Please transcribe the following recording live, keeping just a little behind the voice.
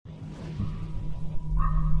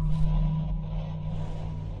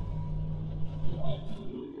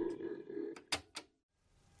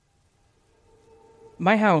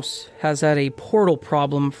My house has had a portal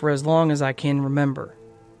problem for as long as I can remember.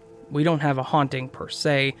 We don't have a haunting per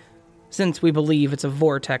se, since we believe it's a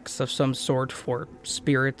vortex of some sort for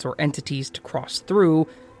spirits or entities to cross through,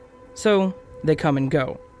 so they come and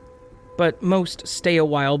go. But most stay a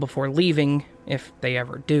while before leaving, if they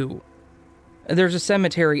ever do. There's a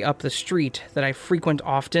cemetery up the street that I frequent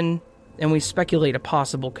often, and we speculate a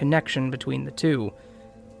possible connection between the two.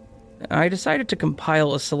 I decided to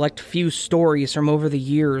compile a select few stories from over the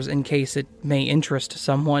years in case it may interest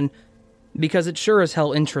someone, because it sure as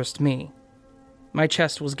hell interests me. My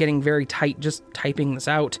chest was getting very tight just typing this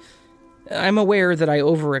out. I'm aware that I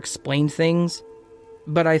over-explained things,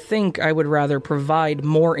 but I think I would rather provide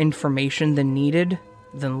more information than needed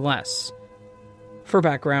than less. For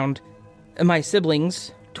background, my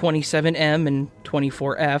siblings, 27M and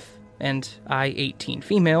 24F, and I, 18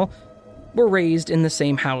 female, were raised in the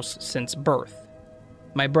same house since birth.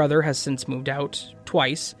 My brother has since moved out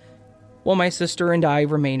twice, while my sister and I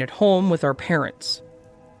remain at home with our parents.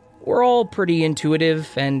 We're all pretty intuitive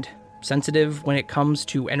and sensitive when it comes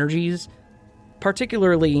to energies,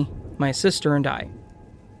 particularly my sister and I.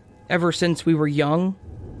 Ever since we were young,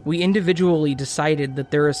 we individually decided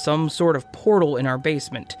that there is some sort of portal in our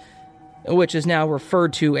basement, which is now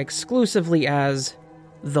referred to exclusively as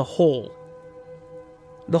the Hole.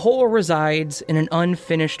 The Hole resides in an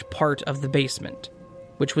unfinished part of the basement,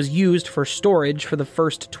 which was used for storage for the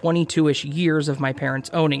first 22-ish years of my parents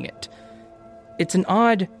owning it. It's an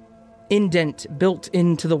odd indent built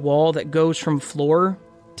into the wall that goes from floor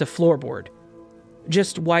to floorboard,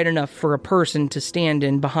 just wide enough for a person to stand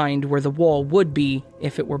in behind where the wall would be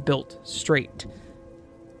if it were built straight.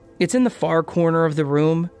 It's in the far corner of the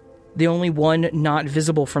room, the only one not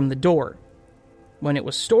visible from the door. When it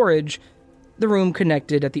was storage, the room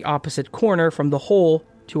connected at the opposite corner from the Hole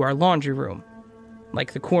to our laundry room.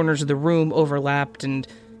 Like the corners of the room overlapped and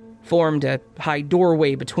formed a high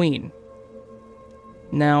doorway between.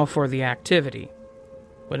 Now for the activity.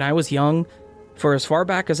 When I was young, for as far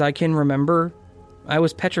back as I can remember, I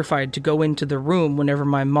was petrified to go into the room whenever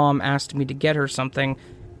my mom asked me to get her something,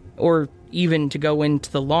 or even to go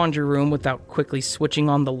into the laundry room without quickly switching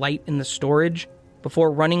on the light in the storage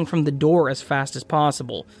before running from the door as fast as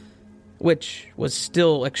possible, which was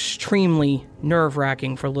still extremely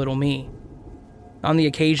nerve-wracking for little me. On the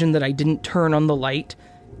occasion that I didn't turn on the light,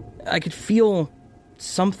 I could feel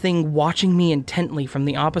something watching me intently from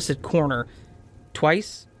the opposite corner.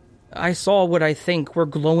 Twice, I saw what I think were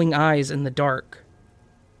glowing eyes in the dark.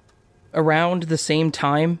 Around the same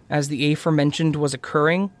time as the aforementioned was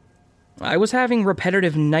occurring, I was having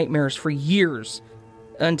repetitive nightmares for years,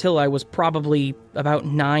 until I was probably about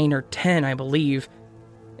 9 or 10, I believe.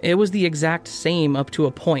 It was the exact same up to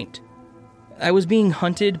a point. I was being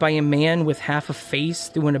hunted by a man with half a face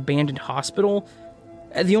through an abandoned hospital.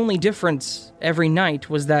 The only difference every night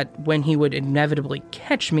was that when he would inevitably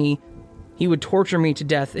catch me, he would torture me to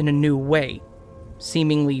death in a new way,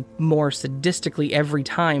 seemingly more sadistically every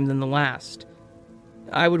time than the last.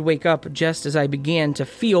 I would wake up just as I began to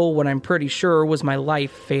feel what I'm pretty sure was my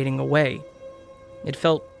life fading away. It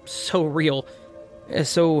felt so real,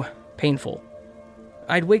 so painful.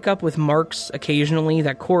 I'd wake up with marks occasionally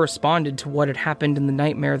that corresponded to what had happened in the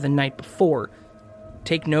nightmare the night before.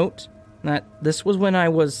 Take note that this was when I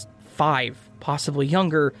was 5, possibly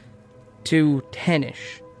younger, to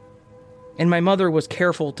 10-ish. And my mother was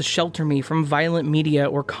careful to shelter me from violent media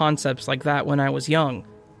or concepts like that when I was young.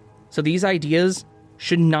 So these ideas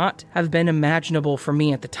should not have been imaginable for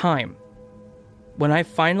me at the time. When I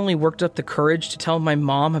finally worked up the courage to tell my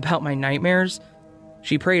mom about my nightmares,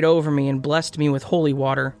 she prayed over me and blessed me with holy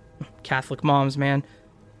water. Catholic moms, man.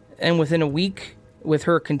 And within a week, with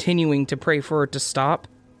her continuing to pray for it to stop,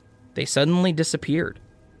 they suddenly disappeared.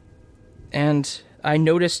 And I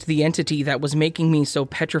noticed the entity that was making me so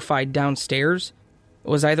petrified downstairs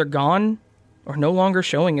was either gone or no longer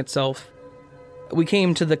showing itself. We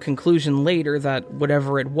came to the conclusion later that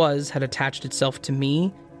whatever it was had attached itself to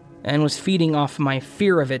me and was feeding off my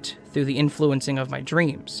fear of it through the influencing of my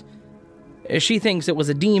dreams. She thinks it was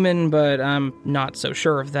a demon, but I'm not so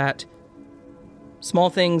sure of that. Small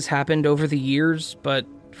things happened over the years, but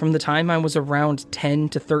from the time I was around 10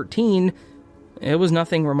 to 13, it was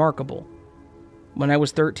nothing remarkable. When I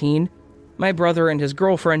was 13, my brother and his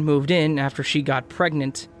girlfriend moved in after she got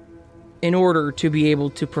pregnant in order to be able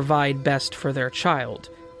to provide best for their child.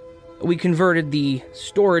 We converted the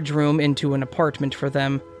storage room into an apartment for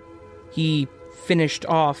them. He finished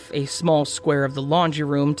off a small square of the laundry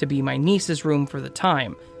room to be my niece's room for the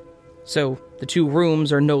time, so the two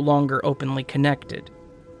rooms are no longer openly connected.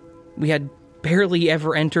 We had barely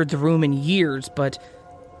ever entered the room in years, but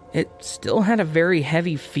it still had a very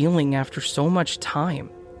heavy feeling after so much time.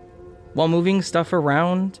 While moving stuff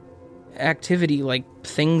around, activity like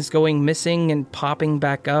things going missing and popping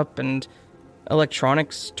back up and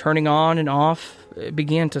electronics turning on and off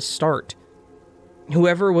began to start.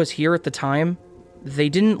 Whoever was here at the time, they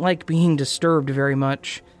didn't like being disturbed very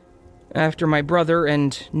much. After my brother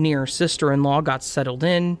and near sister-in-law got settled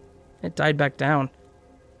in, it died back down.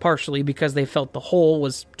 Partially because they felt the hole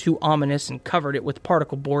was too ominous and covered it with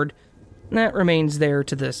particle board. That remains there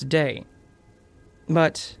to this day.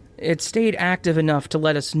 But it stayed active enough to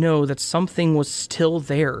let us know that something was still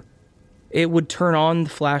there. It would turn on the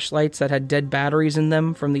flashlights that had dead batteries in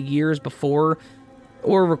them from the years before,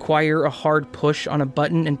 or require a hard push on a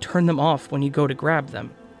button and turn them off when you go to grab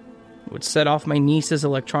them. It would set off my niece's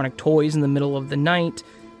electronic toys in the middle of the night,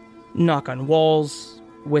 knock on walls,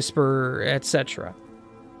 whisper, etc.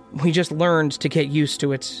 We just learned to get used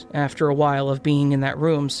to it after a while of being in that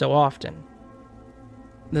room so often.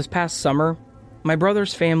 This past summer, my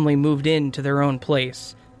brother's family moved into their own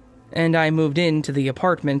place, and I moved into the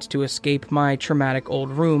apartment to escape my traumatic old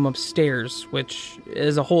room upstairs, which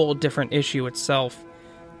is a whole different issue itself.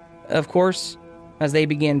 Of course, as they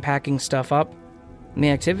began packing stuff up, the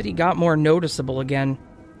activity got more noticeable again,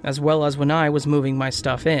 as well as when I was moving my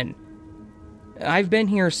stuff in. I've been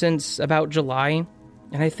here since about July,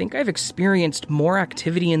 and I think I've experienced more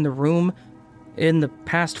activity in the room in the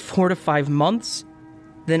past 4 to 5 months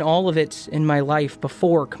than all of it in my life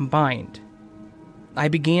before combined. I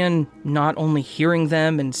began not only hearing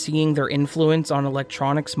them and seeing their influence on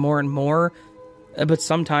electronics more and more, but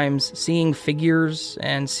sometimes seeing figures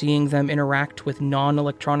and seeing them interact with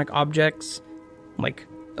non-electronic objects, like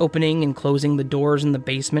opening and closing the doors in the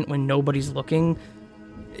basement when nobody's looking.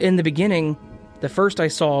 In the beginning, the first I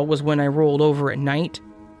saw was when I rolled over at night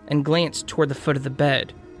and glanced toward the foot of the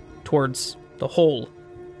bed, towards the hole.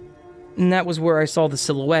 And that was where I saw the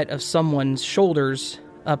silhouette of someone's shoulders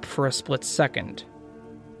up for a split second.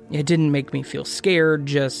 It didn't make me feel scared,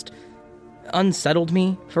 just unsettled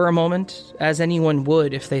me for a moment, as anyone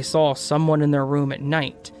would if they saw someone in their room at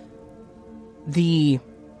night. The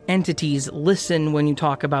entities listen when you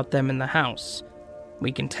talk about them in the house.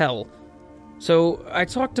 We can tell. So I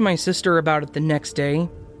talked to my sister about it the next day,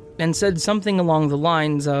 and said something along the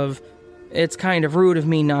lines of, "It's kind of rude of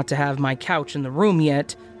me not to have my couch in the room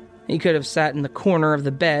yet. He could have sat in the corner of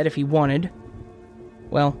the bed if he wanted."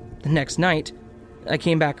 Well, the next night, I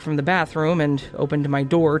came back from the bathroom and opened my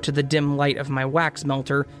door to the dim light of my wax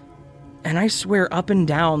melter, and I swear up and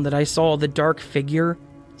down that I saw the dark figure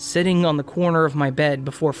sitting on the corner of my bed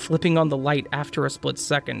before flipping on the light after a split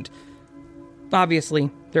second.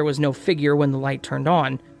 Obviously, there was no figure when the light turned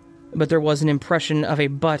on, but there was an impression of a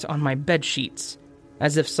butt on my bed sheets,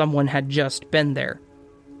 as if someone had just been there.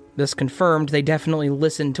 This confirmed they definitely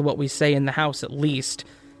listened to what we say in the house at least,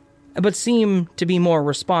 but seem to be more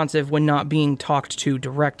responsive when not being talked to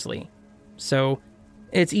directly. So,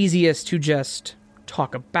 it's easiest to just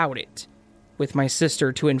talk about it, with my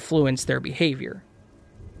sister to influence their behavior.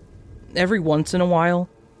 Every once in a while,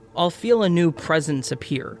 I'll feel a new presence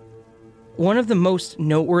appear. One of the most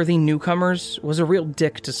noteworthy newcomers was a real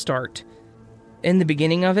dick to start. In the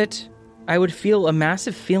beginning of it, I would feel a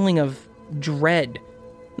massive feeling of dread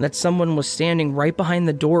that someone was standing right behind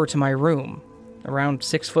the door to my room, around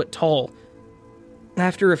 6 foot tall.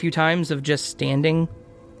 After a few times of just standing,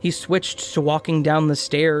 he switched to walking down the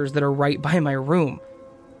stairs that are right by my room,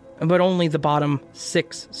 but only the bottom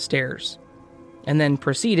 6 stairs, and then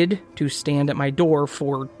proceeded to stand at my door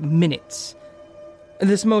for minutes.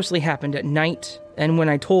 This mostly happened at night, and when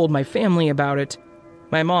I told my family about it,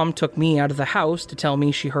 my mom took me out of the house to tell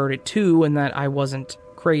me she heard it too and that I wasn't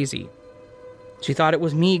crazy. She thought it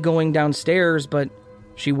was me going downstairs, but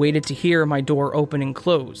she waited to hear my door open and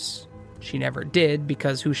close. She never did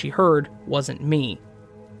because who she heard wasn't me.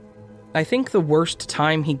 I think the worst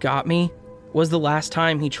time he got me was the last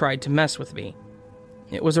time he tried to mess with me.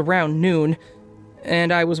 It was around noon,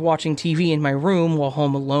 and I was watching TV in my room while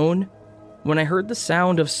home alone when I heard the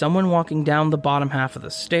sound of someone walking down the bottom half of the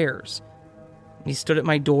stairs. He stood at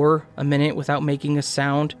my door a minute without making a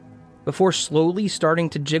sound before slowly starting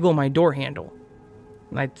to jiggle my door handle.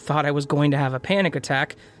 I thought I was going to have a panic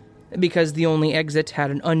attack because the only exit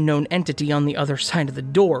had an unknown entity on the other side of the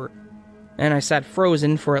door, and I sat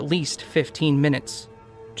frozen for at least 15 minutes,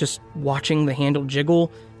 just watching the handle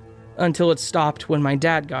jiggle until it stopped when my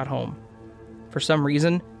dad got home. For some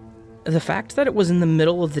reason, the fact that it was in the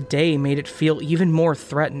middle of the day made it feel even more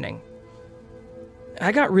threatening.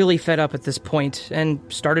 I got really fed up at this point and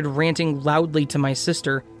started ranting loudly to my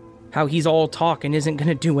sister how he's all talk and isn't going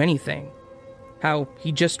to do anything. how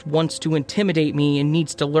he just wants to intimidate me and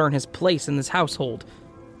needs to learn his place in this household.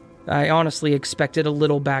 I honestly expected a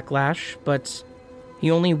little backlash, but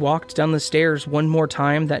he only walked down the stairs one more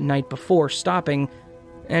time that night before stopping,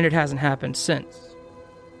 and it hasn't happened since.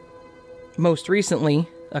 Most recently,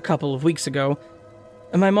 a couple of weeks ago,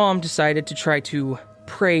 my mom decided to try to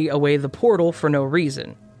pray away the portal for no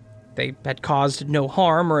reason. They had caused no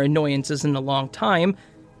harm or annoyances in a long time,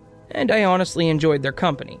 and I honestly enjoyed their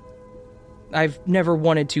company. I've never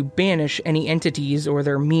wanted to banish any entities or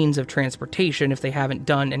their means of transportation if they haven't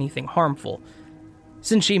done anything harmful.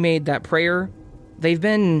 Since she made that prayer, they've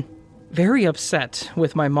been very upset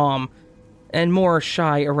with my mom and more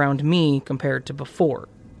shy around me compared to before.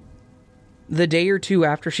 The day or two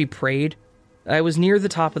after she prayed, I was near the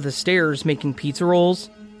top of the stairs making pizza rolls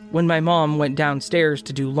when my mom went downstairs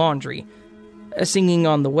to do laundry, singing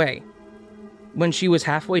on the way. When she was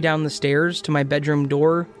halfway down the stairs to my bedroom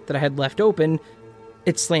door that I had left open,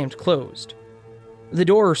 it slammed closed. The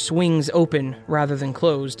door swings open rather than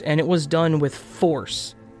closed, and it was done with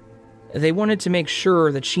force. They wanted to make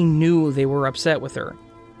sure that she knew they were upset with her.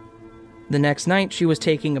 The next night, she was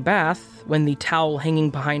taking a bath when the towel hanging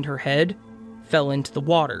behind her head fell into the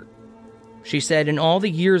water. She said in all the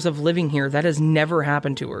years of living here, that has never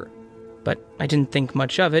happened to her. But I didn't think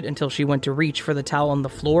much of it until she went to reach for the towel on the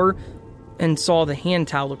floor and saw the hand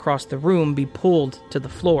towel across the room be pulled to the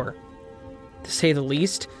floor. To say the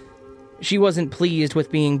least, she wasn't pleased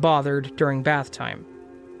with being bothered during bath time.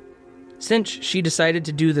 Since she decided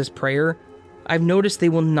to do this prayer, I've noticed they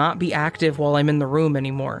will not be active while I'm in the room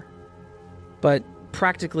anymore. But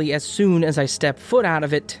practically as soon as I step foot out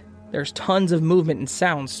of it, there's tons of movement and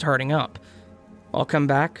sound starting up. I'll come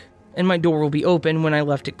back, and my door will be open when I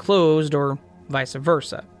left it closed, or vice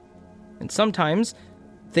versa. And sometimes,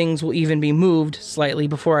 things will even be moved slightly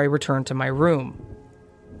before I return to my room.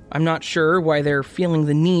 I'm not sure why they're feeling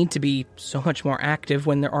the need to be so much more active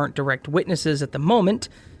when there aren't direct witnesses at the moment.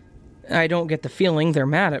 I don't get the feeling they're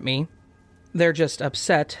mad at me. They're just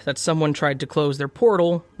upset that someone tried to close their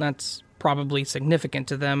portal. That's probably significant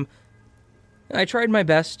to them. I tried my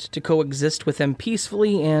best to coexist with them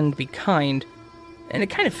peacefully and be kind, and it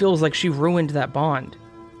kind of feels like she ruined that bond.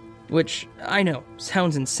 Which, I know,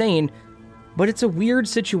 sounds insane, but it's a weird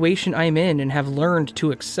situation I'm in and have learned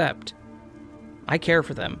to accept. I care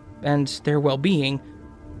for them and their well-being,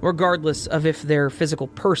 regardless of if they're a physical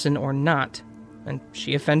person or not, and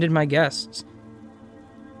she offended my guests.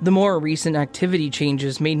 The more recent activity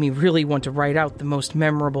changes made me really want to write out the most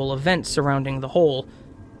memorable events surrounding the whole.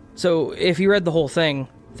 So if you read the whole thing,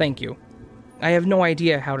 thank you. I have no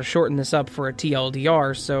idea how to shorten this up for a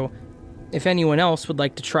TLDR, so if anyone else would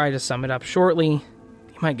like to try to sum it up shortly,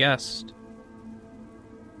 be my guest.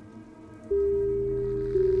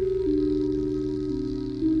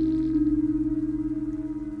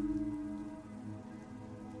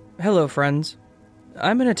 Hello, friends.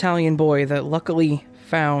 I'm an Italian boy that luckily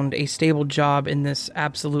found a stable job in this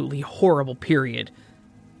absolutely horrible period,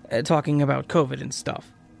 talking about COVID and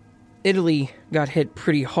stuff. Italy got hit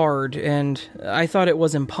pretty hard, and I thought it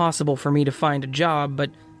was impossible for me to find a job, but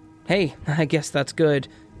hey, I guess that's good.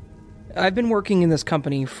 I've been working in this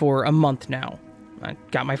company for a month now. I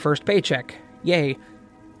got my first paycheck. Yay.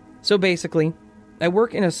 So basically, I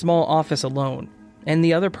work in a small office alone, and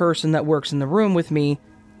the other person that works in the room with me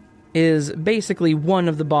is basically one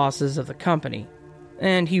of the bosses of the company,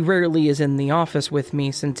 and he rarely is in the office with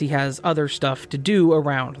me since he has other stuff to do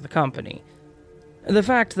around the company. The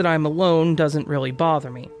fact that I'm alone doesn't really bother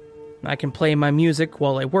me. I can play my music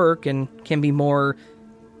while I work and can be more,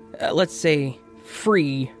 let's say,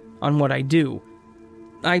 free on what I do.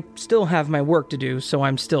 I still have my work to do, so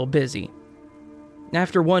I'm still busy.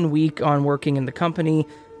 After 1 week on working in the company,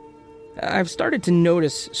 I've started to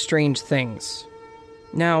notice strange things.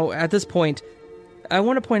 Now, at this point, I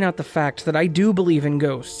want to point out the fact that I do believe in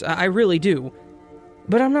ghosts. I really do.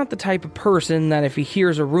 But I'm not the type of person that if he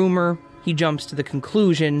hears a rumor, he jumps to the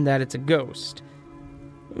conclusion that it's a ghost.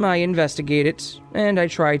 I investigate it, and I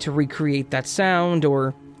try to recreate that sound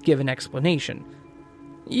or give an explanation.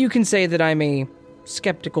 You can say that I'm a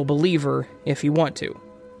skeptical believer if you want to.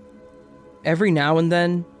 Every now and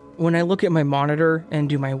then, when I look at my monitor and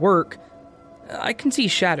do my work, I can see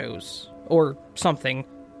shadows, or something,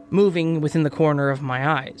 moving within the corner of my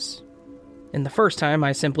eyes. And the first time,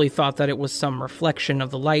 I simply thought that it was some reflection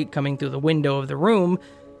of the light coming through the window of the room,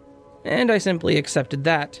 and I simply accepted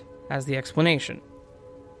that as the explanation.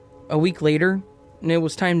 A week later, it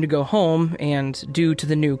was time to go home, and due to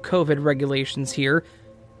the new COVID regulations here,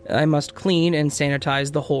 I must clean and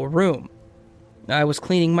sanitize the whole room. I was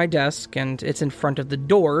cleaning my desk, and it's in front of the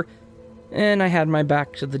door, and I had my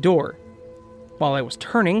back to the door. while I was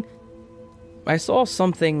turning, I saw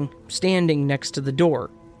something standing next to the door.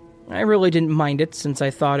 I really didn't mind it since I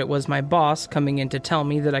thought it was my boss coming in to tell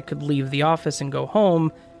me that I could leave the office and go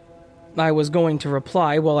home. I was going to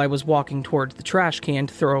reply while I was walking towards the trash can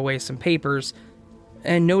to throw away some papers,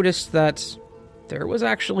 and noticed that there was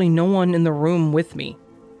actually no one in the room with me.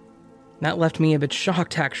 That left me a bit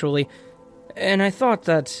shocked, actually, and I thought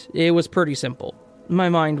that it was pretty simple. My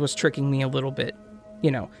mind was tricking me a little bit.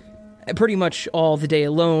 Pretty much all the day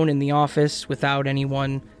alone in the office without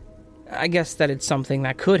anyone. I guess that it's something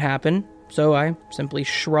that could happen, so I simply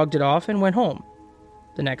shrugged it off and went home.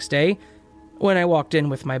 The next day, when I walked in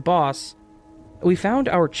with my boss, we found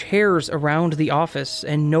our chairs around the office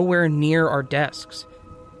and nowhere near our desks.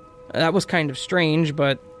 That was kind of strange,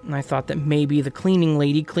 but I thought that maybe the cleaning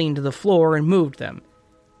lady cleaned the floor and moved them.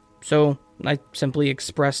 So I simply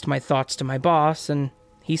expressed my thoughts to my boss, and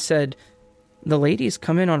he said, "The ladies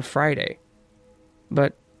come in on Friday."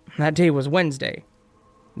 But that day was Wednesday.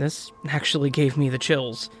 This actually gave me the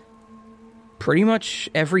chills. Pretty much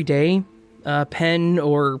every day, a pen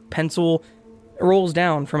or pencil rolls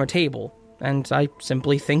down from a table, and I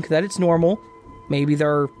simply think that it's normal. Maybe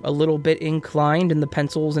they're a little bit inclined and the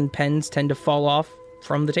pencils and pens tend to fall off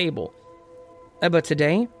from the table. But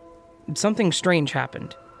today, something strange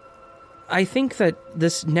happened. I think that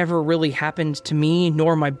this never really happened to me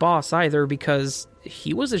nor my boss either, because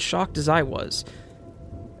he was as shocked as I was.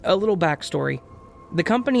 A little backstory. The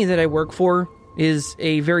company that I work for is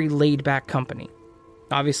a very laid-back company.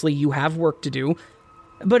 Obviously, you have work to do,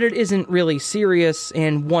 but it isn't really serious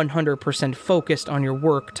and 100% focused on your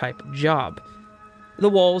work type of job. The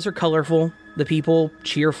walls are colorful, the people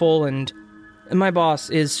cheerful, and my boss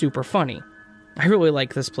is super funny. I really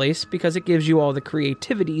like this place because it gives you all the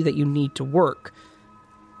creativity that you need to work.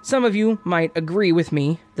 Some of you might agree with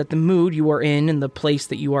me that the mood you are in and the place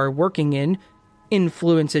that you are working in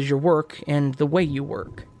influences your work and the way you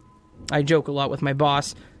work. I joke a lot with my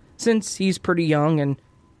boss, since he's pretty young, and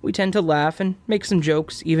we tend to laugh and make some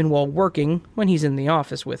jokes even while working when he's in the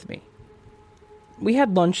office with me. We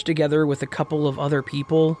had lunch together with a couple of other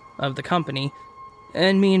people of the company,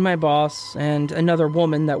 and me and my boss and another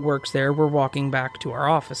woman that works there were walking back to our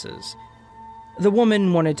offices. The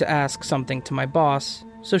woman wanted to ask something to my boss,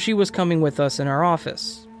 so she was coming with us in our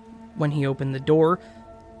office. When he opened the door,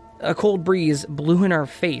 a cold breeze blew in our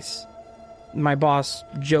face. My boss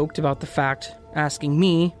joked about the fact, asking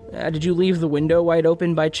me, "Did you leave the window wide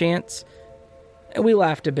open by chance?" We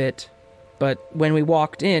laughed a bit, but when we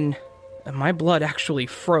walked in, my blood actually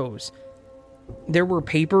froze. There were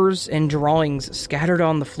papers and drawings scattered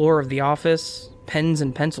on the floor of the office, pens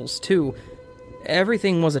and pencils too.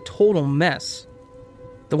 Everything was a total mess.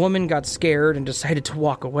 The woman got scared and decided to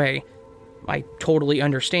walk away. I totally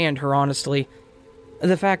understand her, honestly.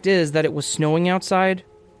 The fact is that it was snowing outside,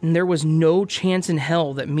 and there was no chance in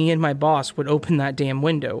hell that me and my boss would open that damn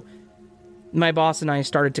window. My boss and I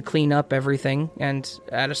started to clean up everything, and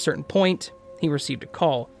at a certain point, he received a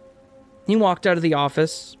call. He walked out of the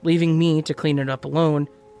office, leaving me to clean it up alone.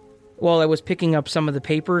 While I was picking up some of the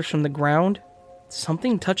papers from the ground,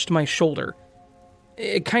 something touched my shoulder.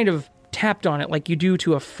 It kind of tapped on it like you do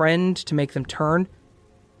to a friend to make them turn.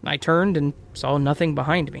 I turned and saw nothing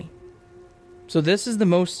behind me. So this is the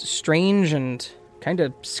most strange and kind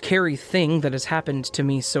of scary thing that has happened to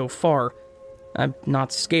me so far. I'm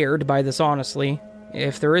not scared by this, honestly.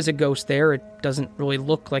 If there is a ghost there, it doesn't really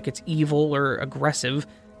look like it's evil or aggressive.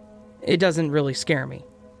 It doesn't really scare me.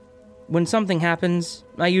 When something happens,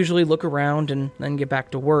 I usually look around and then get back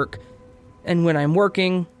to work. And when I'm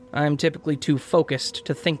working, I'm typically too focused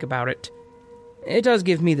to think about it. It does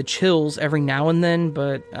give me the chills every now and then,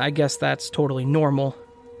 but I guess that's totally normal.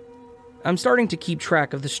 I'm starting to keep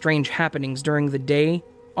track of the strange happenings during the day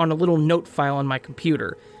on a little note file on my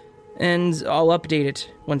computer, and I'll update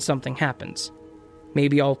it when something happens.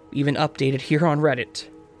 Maybe I'll even update it here on Reddit.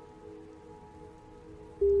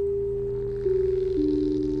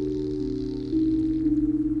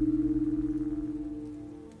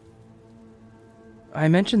 I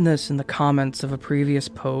mentioned this in the comments of a previous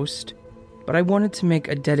post, but I wanted to make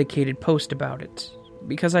a dedicated post about it,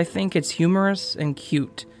 because I think it's humorous and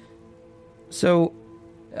cute. So,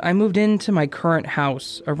 I moved into my current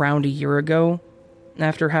house around a year ago,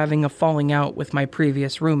 after having a falling out with my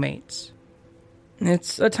previous roommates.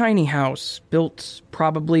 It's a tiny house, built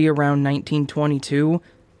probably around 1922,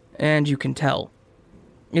 and you can tell.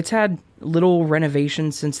 It's had little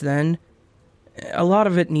renovations since then. A lot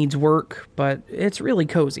of it needs work, but it's really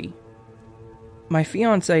cozy. My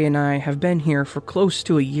fiancé and I have been here for close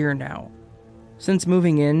to a year now. Since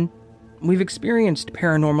moving in, we've experienced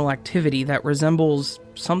paranormal activity that resembles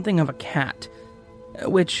something of a cat.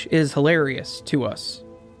 which is hilarious to us.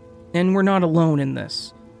 And we're not alone in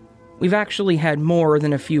this. We've actually had more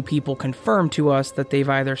than a few people confirm to us that they've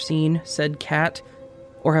either seen said cat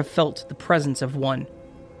or have felt the presence of one.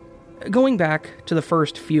 Going back to the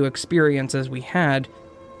first few experiences we had,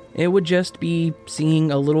 it would just be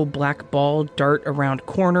seeing a little black ball dart around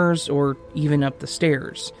corners or even up the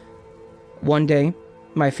stairs. One day,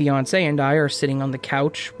 my fiancé and I are sitting on the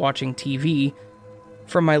couch watching TV.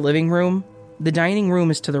 From my living room, the dining room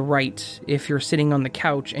is to the right if you're sitting on the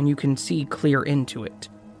couch and you can see clear into it.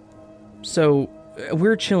 So,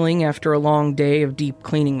 we're chilling after a long day of deep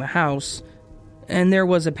cleaning the house, and there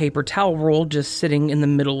was a paper towel roll just sitting in the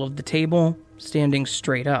middle of the table, standing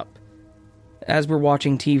straight up. As we're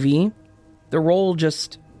watching TV, the roll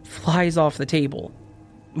just flies off the table.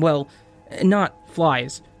 Well, not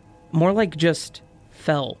flies, more like just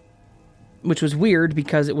fell. Which was weird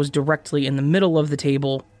because it was directly in the middle of the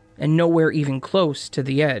table and nowhere even close to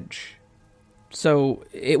the edge. So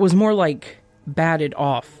it was more like batted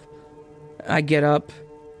off. I get up,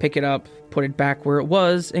 pick it up, put it back where it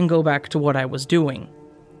was, and go back to what I was doing.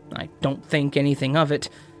 I don't think anything of it.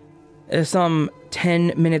 Some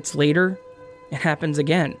 10 minutes later, it happens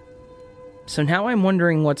again. So now I'm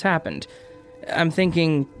wondering what's happened. I'm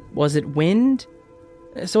thinking, was it wind?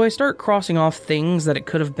 So I start crossing off things that it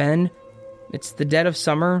could have been. It's the dead of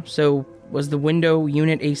summer, so was the window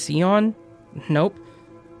unit AC on? Nope.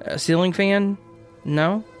 A ceiling fan?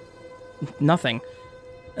 No. Nothing.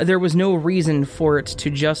 There was no reason for it to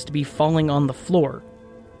just be falling on the floor.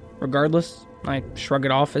 Regardless, I shrug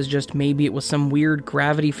it off as just maybe it was some weird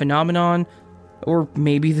gravity phenomenon, or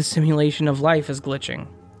maybe the simulation of life is glitching.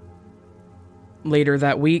 Later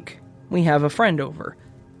that week, we have a friend over.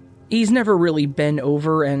 He's never really been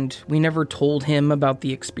over, and we never told him about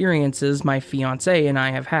the experiences my fiancé and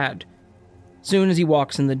I have had. Soon as he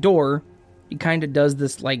walks in the door, he kinda does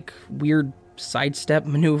this, weird sidestep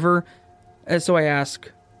maneuver. So I ask,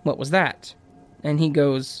 what was that? And he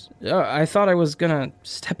goes, I thought I was gonna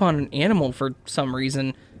step on an animal for some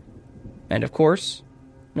reason. And of course,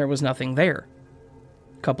 there was nothing there.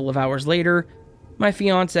 A couple of hours later, my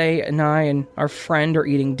fiancé and I and our friend are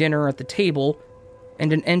eating dinner at the table,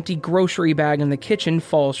 and an empty grocery bag in the kitchen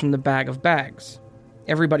falls from the bag of bags.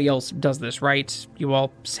 Everybody else does this, right? You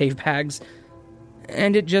all save bags.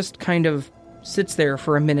 And it just kind of sits there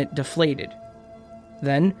for a minute deflated.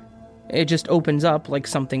 Then, it just opens up like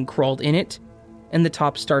something crawled in it, and the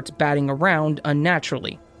top starts batting around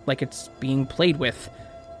unnaturally, like it's being played with.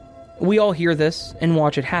 We all hear this and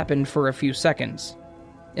watch it happen for a few seconds,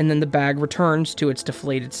 and then the bag returns to its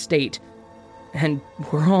deflated state, and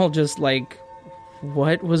we're all just like,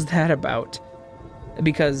 what was that about?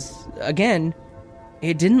 Because, again,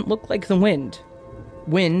 it didn't look like the wind.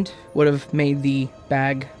 Wind would have made the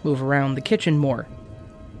bag move around the kitchen more.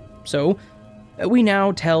 So, we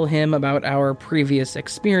now tell him about our previous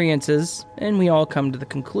experiences, and we all come to the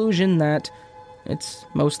conclusion that it's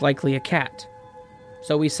most likely a cat.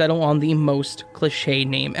 So we settle on the most cliché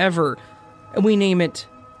name ever, and we name it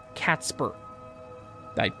Catspur.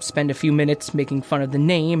 I spend a few minutes making fun of the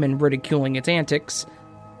name and ridiculing its antics,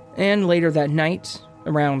 and later that night,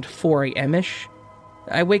 around 4 a.m.-ish,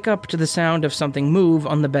 I wake up to the sound of something move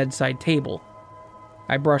on the bedside table.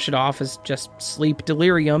 I brush it off as just sleep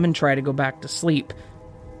delirium and try to go back to sleep.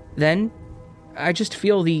 Then, I just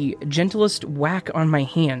feel the gentlest whack on my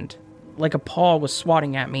hand, like a paw was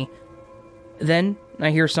swatting at me. Then, I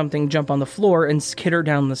hear something jump on the floor and skitter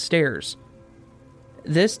down the stairs.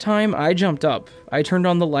 This time, I jumped up, I turned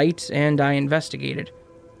on the light, and I investigated.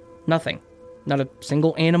 Nothing. Not a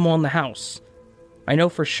single animal in the house. I know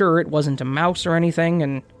for sure it wasn't a mouse or anything,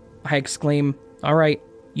 and I exclaim, "Alright,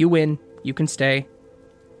 you win, you can stay."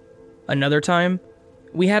 Another time,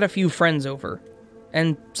 we had a few friends over,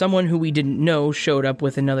 and someone who we didn't know showed up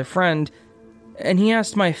with another friend, and he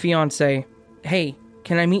asked my fiancé, "Hey,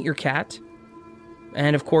 can I meet your cat?"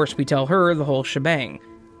 And of course we tell her the whole shebang.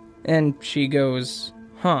 And she goes,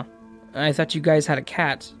 "Huh, I thought you guys had a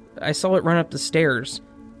cat. I saw it run up the stairs."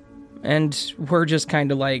 And we're just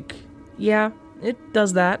kinda like, yeah, it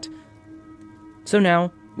does that. So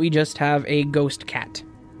now, we just have a ghost cat.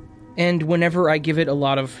 And whenever I give it a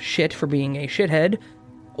lot of shit for being a shithead,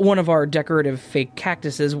 one of our decorative fake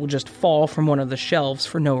cactuses will just fall from one of the shelves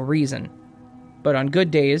for no reason. But on good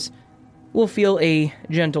days, we'll feel a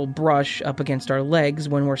gentle brush up against our legs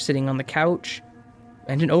when we're sitting on the couch,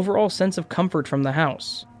 and an overall sense of comfort from the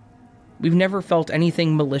house. We've never felt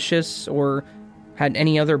anything malicious or had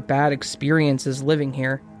any other bad experiences living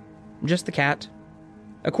here. Just the cat.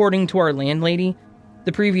 According to our landlady,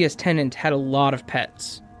 the previous tenant had a lot of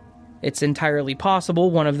pets. It's entirely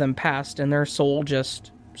possible one of them passed and their soul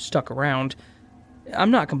just stuck around.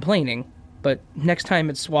 I'm not complaining, but next time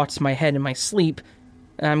it swats my head in my sleep,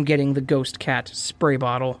 I'm getting the ghost cat spray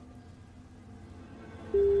bottle.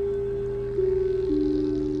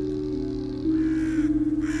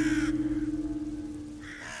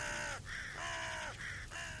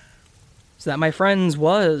 So that, my friends,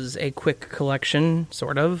 was a quick collection,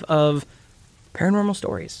 sort of paranormal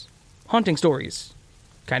stories. Haunting stories.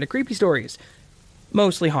 Kind of creepy stories.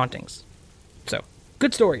 Mostly hauntings. So,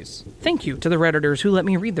 good stories. Thank you to the Redditors who let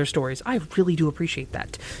me read their stories. I really do appreciate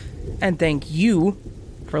that. And thank you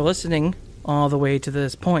for listening all the way to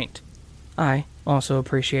this point. I also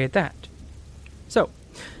appreciate that. So,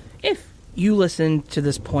 if you listened to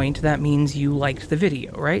this point, that means you liked the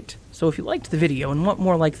video, right? So if you liked the video and want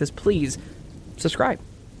more like this, please subscribe.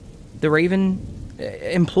 The Raven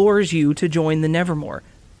implores you to join the Nevermore.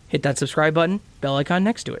 Hit that subscribe button, bell icon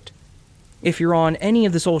next to it. If you're on any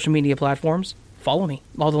of the social media platforms, follow me.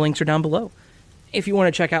 All the links are down below. If you want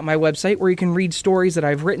to check out my website where you can read stories that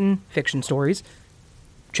I've written, fiction stories,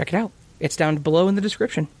 check it out. It's down below in the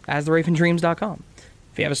description, astheravendreams.com.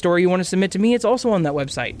 If you have a story you want to submit to me, it's also on that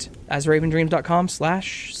website.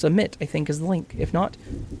 astheravendreams.com/submit, I think is the link. If not,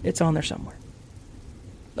 it's on there somewhere.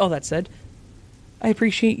 All that said, I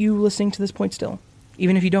appreciate you listening to this point still.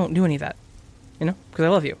 Even if you don't do any of that. You know? Because I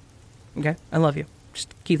love you. Okay? I love you.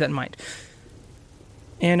 Just keep that in mind.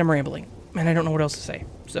 And I'm rambling. And I don't know what else to say.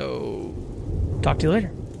 So, talk to you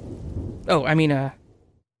later. Oh,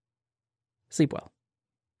 sleep well.